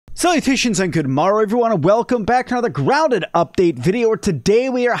Salutations and good morrow everyone, and welcome back to another grounded update video where today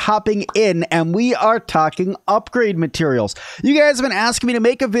we are hopping in and we are talking upgrade materials. You guys have been asking me to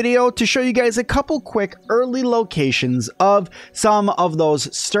make a video to show you guys a couple quick early locations of some of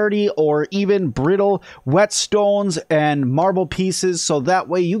those sturdy or even brittle whetstones and marble pieces, so that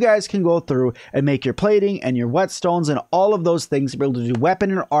way you guys can go through and make your plating and your whetstones and all of those things to be able to do weapon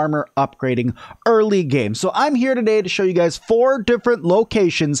and armor upgrading early game. So I'm here today to show you guys 4 different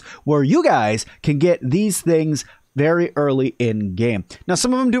locations where you guys can get these things very early in game. Now,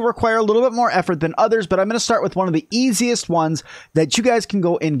 some of them do require a little bit more effort than others, but I'm going to start with one of the easiest ones that you guys can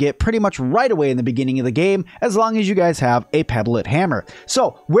go and get pretty much right away in the beginning of the game, as long as you guys have a pebblet hammer.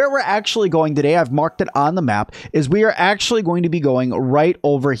 So where we're actually going today, I've marked it on the map, is we are actually going to be going right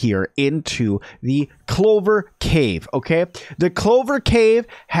over here into the Clover Cave, okay? The Clover Cave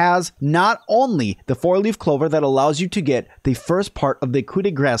has not only the 4-leaf clover that allows you to get the first part of the coup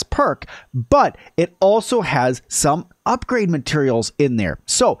de grace perk, but it also has some upgrade materials in there.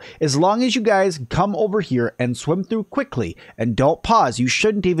 So as long as you guys come over here and swim through quickly and don't pause, you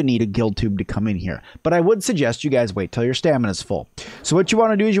shouldn't even need a guild tube to come in here. But I would suggest you guys wait till your stamina is full. So what you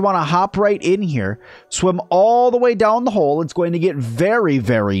want to do is you want to hop right in here, swim all the way down the hole. It's going to get very,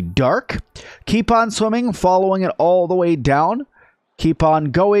 very dark. Keep on swimming, following it all the way down. Keep on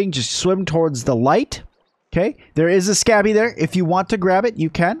going, just swim towards the light. Okay, there is a SCA.B there. If you want to grab it,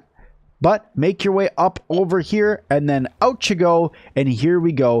 you can. But make your way up over here and then out you go. And here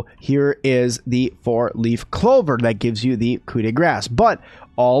we go. Here is the 4-leaf clover that gives you the coup de grace. But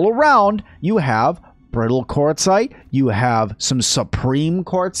all around you have brittle quartzite. You have some supreme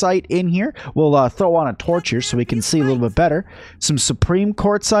quartzite in here. We'll throw on a torch here so we can see a little bit better. Some supreme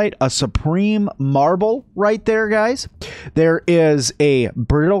quartzite, a supreme marble right there, guys. There is a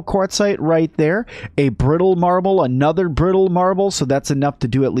brittle quartzite right there, a brittle marble, another brittle marble. So that's enough to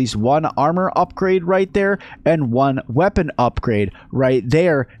do at least 1 armor upgrade right there and 1 weapon upgrade right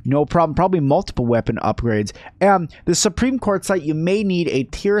there. No problem. Probably multiple weapon upgrades. And the supreme quartzite, you may need a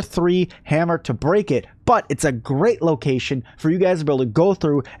tier 3 hammer to break it, but it's a great location for you guys to be able to go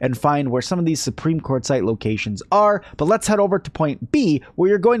through and find where some of these supreme quartzite locations are. But let's head over to point B, where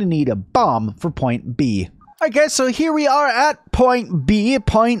you're going to need a bomb for point B. Alright guys, so here we are at point B.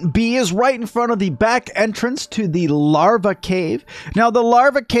 Point B is right in front of the back entrance to the Larva Cave. Now the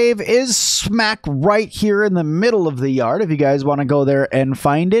Larva Cave is smack right here in the middle of the yard if you guys want to go there and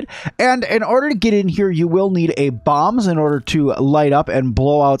find it. And in order to get in here, you will need a bombs in order to light up and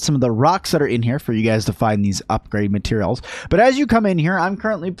blow out some of the rocks that are in here for you guys to find these upgrade materials. But as you come in here, I'm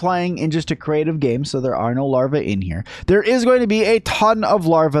currently playing in just a creative game, so there are no larvae in here. There is going to be a ton of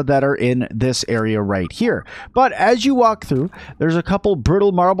larvae that are in this area right here. But as you walk through, there's a couple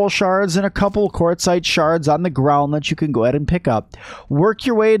brittle marble shards and a couple quartzite shards on the ground that you can go ahead and pick up. Work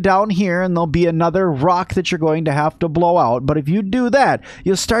your way down here and there'll be another rock that you're going to have to blow out. But if you do that,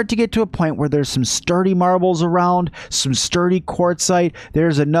 you'll start to get to a point where there's some sturdy marbles around, some sturdy quartzite.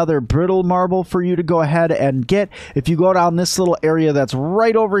 There's another brittle marble for you to go ahead and get. If you go down this little area that's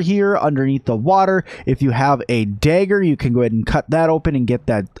right over here underneath the water, if you have a dagger, you can go ahead and cut that open and get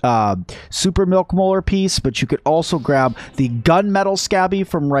that super milk molar piece. But you could also grab the gunmetal SCA.B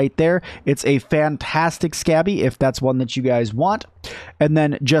from right there. It's a fantastic SCA.B if that's one that you guys want. And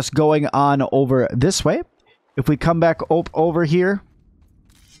then just going on over this way, if we come back over here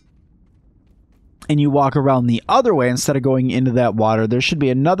and you walk around the other way instead of going into that water, there should be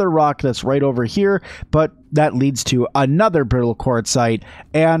another rock that's right over here, but that leads to another brittle quartzite,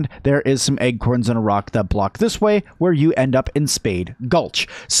 and there is some acorns in a rock that block this way, where you end up in Spade Gulch.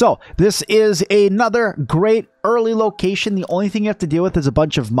 So this is another great early location. The only thing you have to deal with is a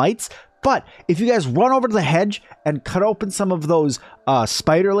bunch of mites. But if you guys run over to the hedge and cut open some of those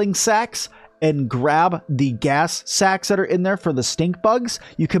spiderling sacks and grab the gas sacks that are in there for the stink bugs,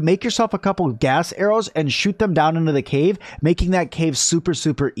 you can make yourself a couple of gas arrows and shoot them down into the cave, making that cave super,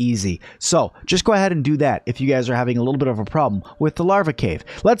 super easy. So just go ahead and do that if you guys are having a little bit of a problem with the Larva Cave.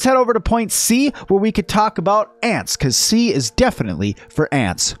 Let's head over to point C, where we could talk about ants, because C is definitely for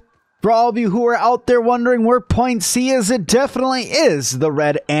ants. For all of you who are out there wondering where point C is, it definitely is the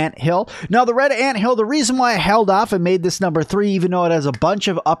Red Ant Hill. Now, the Red Ant Hill, the reason why I held off and made this number 3, even though it has a bunch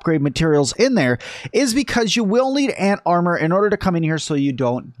of upgrade materials in there, is because you will need ant armor in order to come in here so you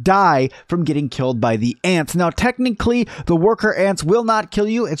don't die from getting killed by the ants. Now, technically, the worker ants will not kill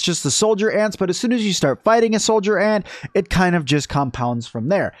you. It's just the soldier ants, but as soon as you start fighting a soldier ant, it kind of just compounds from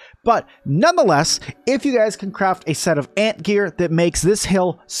there. But nonetheless, if you guys can craft a set of ant gear that makes this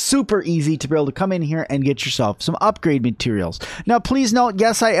hill super super easy to be able to come in here and get yourself some upgrade materials. Now, please note,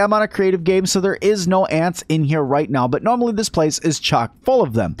 yes, I am on a creative game, so there is no ants in here right now, but normally this place is chock full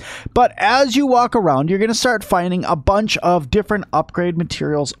of them. But as you walk around, you're going to start finding a bunch of different upgrade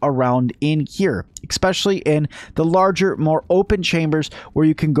materials around in here, especially in the larger, more open chambers where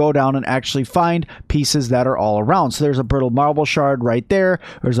you can go down and actually find pieces that are all around. So there's a brittle marble shard right there.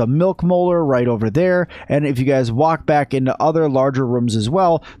 There's a milk molar right over there. And if you guys walk back into other larger rooms as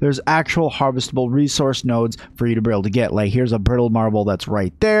well, there's actual harvestable resource nodes for you to be able to get. Like here's a brittle marble that's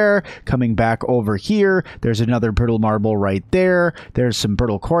right there. Coming back over here, there's another brittle marble right there. There's some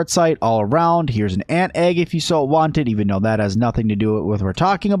brittle quartzite all around. Here's an ant egg if you so wanted, even though that has nothing to do with what we're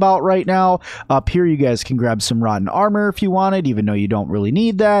talking about right now. Up here, you guys can grab some rotten armor if you wanted, even though you don't really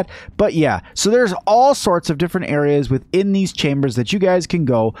need that. But yeah, so there's all sorts of different areas within these chambers that you guys can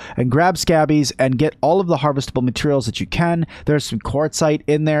go and grab scabbies and get all of the harvestable materials that you can. There's some quartzite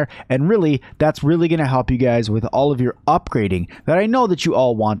in there, and really, that's really going to help you guys with all of your upgrading that I know that you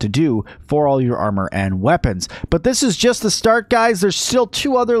all want to do for all your armor and weapons. But this is just the start, guys. There's still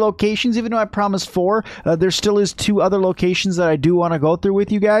 2 other locations, even though I promised 4. There still is 2 other locations that I do want to go through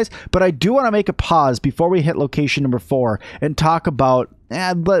with you guys, but I do want to make a pause before we hit location number 4 and talk about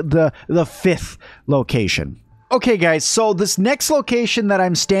the 5th location. Okay guys, so this next location that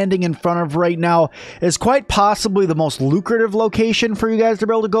I'm standing in front of right now is quite possibly the most lucrative location for you guys to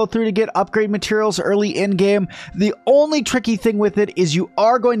be able to go through to get upgrade materials early in game. The only tricky thing with it is you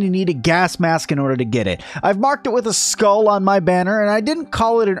are going to need a gas mask in order to get it. I've marked it with a skull on my banner, and I didn't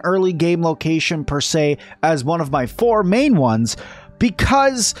call it an early game location per se as one of my 4 main ones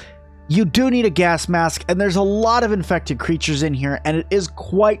because you do need a gas mask, and there's a lot of infected creatures in here, and it is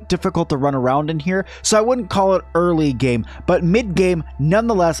quite difficult to run around in here, so I wouldn't call it early game, but mid game,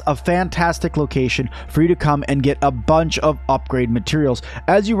 nonetheless, a fantastic location for you to come and get a bunch of upgrade materials.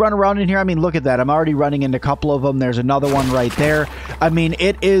 As you run around in here, I mean, look at that. I'm already running into a couple of them. There's another one right there. I mean,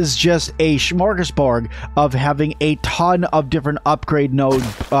 it is just a smorgasbord of having a ton of different upgrade node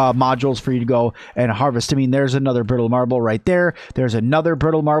modules for you to go and harvest. I mean, there's another brittle marble right there. There's another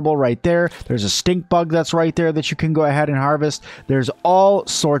brittle marble right there. There's a stink bug that's right there that you can go ahead and harvest. There's all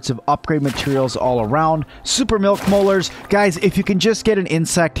sorts of upgrade materials all around. Super milk molars. Guys, if you can just get an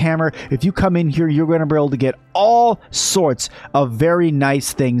insect hammer, if you come in here, you're going to be able to get all sorts of very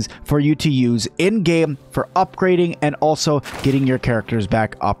nice things for you to use in game for upgrading and also getting your characters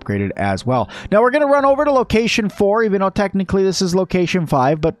back upgraded as well. Now we're going to run over to location 4, even though technically this is location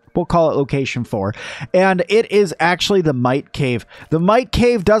 5, but we'll call it location 4. And it is actually the Mite Cave. The Mite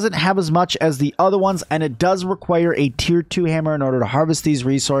Cave doesn't have as much as the other ones, and it does require a tier 2 hammer in order to harvest these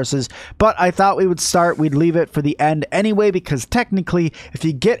resources, but I thought we'd leave it for the end anyway, because technically if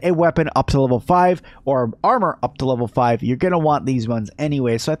you get a weapon up to level 5 or armor up to level 5, you're going to want these ones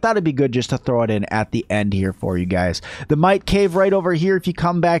anyway, so I thought it'd be good just to throw it in at the end here for you guys. The Mite Cave right over here, if you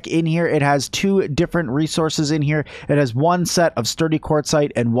come back in here, it has 2 different resources in here. It has 1 set of sturdy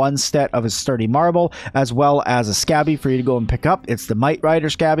quartzite and 1 set of a sturdy marble, as well as a scabby for you to go and pick up. It's the Mite Rider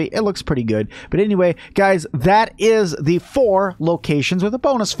scabby. It looks pretty good. But anyway, guys, that is the 4 locations with a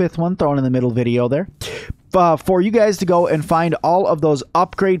bonus 5th one thrown in the middle video there for you guys to go and find all of those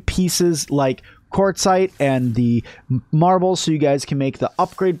upgrade pieces like quartzite and the marbles, so you guys can make the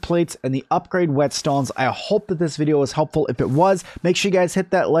upgrade plates and the upgrade whetstones. I hope that this video was helpful. If it was, make sure you guys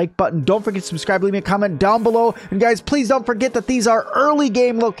hit that like button. Don't forget to subscribe, leave me a comment down below, and guys, please don't forget that these are early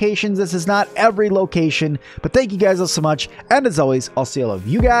game locations. This is not every location, but thank you guys all so much, and as always, I'll see all of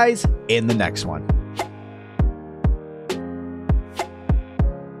you guys in the next one.